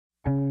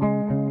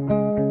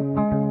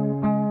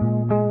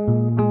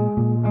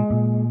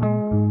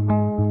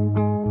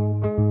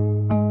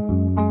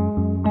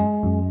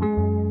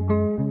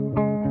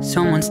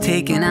Someone's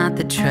taking out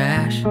the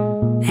trash,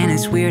 and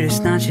it's weird,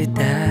 it's not your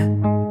dad.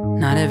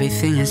 Not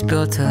everything is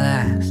built to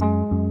last.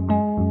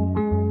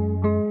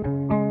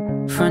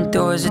 Front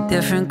door's a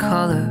different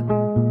color.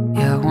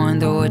 Yeah, I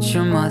wonder what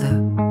your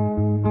mother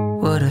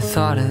would've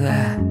thought of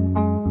that.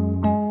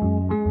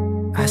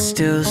 I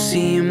still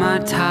see my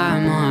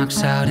tire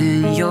marks out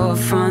in your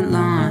front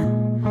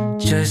lawn.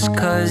 Just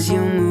 'cause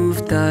you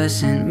moved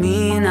doesn't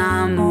mean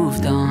I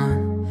moved on.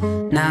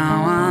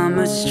 Now I'm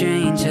a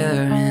stranger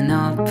in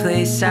a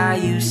place I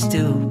used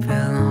to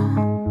belong.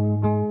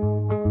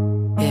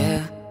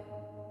 Yeah.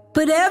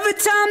 But every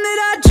time that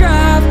I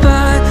drive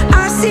by,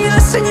 I see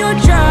us in your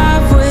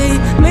driveway,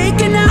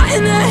 making out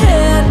in the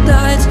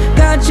headlights.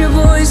 Got your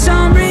voice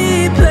on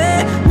replay,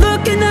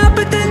 looking up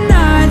at the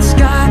night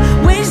sky,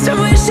 wasting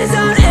wishes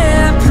on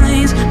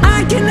airplanes.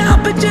 I can't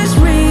help but just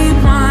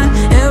rewind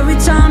every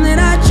time that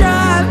I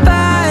drive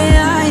by.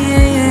 Yeah,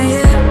 yeah, yeah,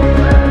 yeah.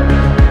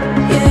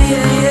 Yeah,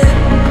 yeah, yeah.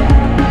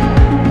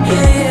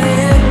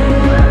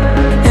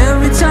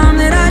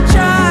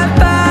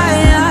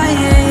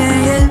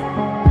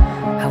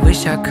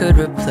 I could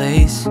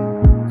replace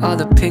all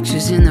the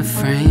pictures in the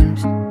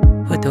frames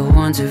with the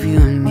ones of you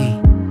and me.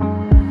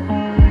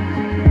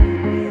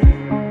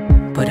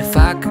 But if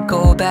I could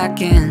go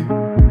back in,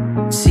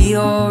 see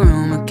your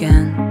room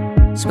again,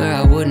 swear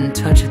I wouldn't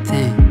touch a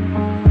thing.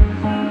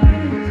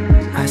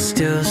 I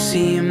still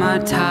see my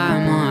tire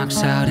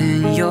marks out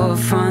in your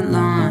front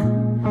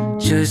lawn.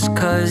 Just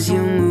 'cause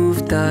you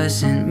moved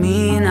doesn't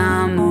mean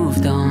I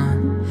moved on.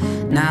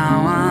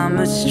 Now I'm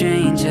a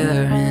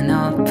stranger in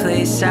a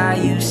place I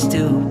used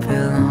to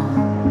belong.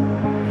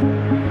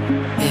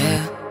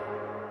 Yeah.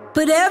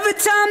 But every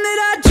time that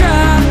I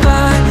drive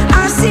by,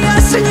 I see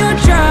us in your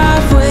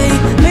driveway,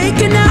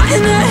 making out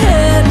in the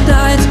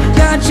headlights.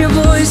 Got your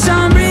voice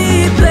on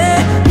replay,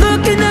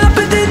 looking up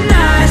at the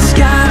night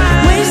sky,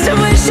 wasting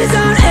wishes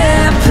on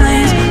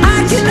airplanes. I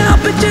can't help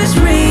but just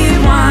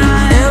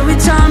rewind every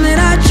time that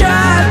I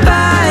drive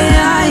by.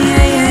 Yeah,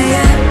 yeah, yeah,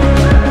 yeah.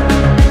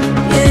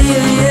 Yeah,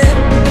 yeah, yeah.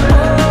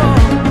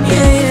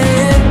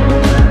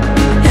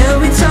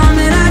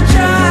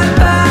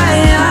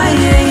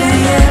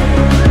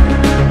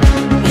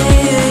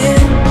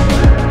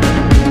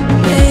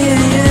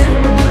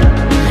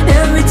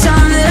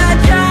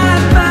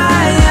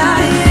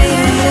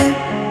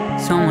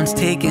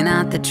 Taking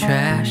out the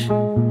trash,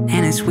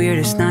 and it's weird,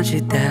 it's not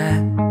your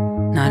dad.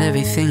 Not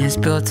everything is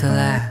built to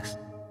last.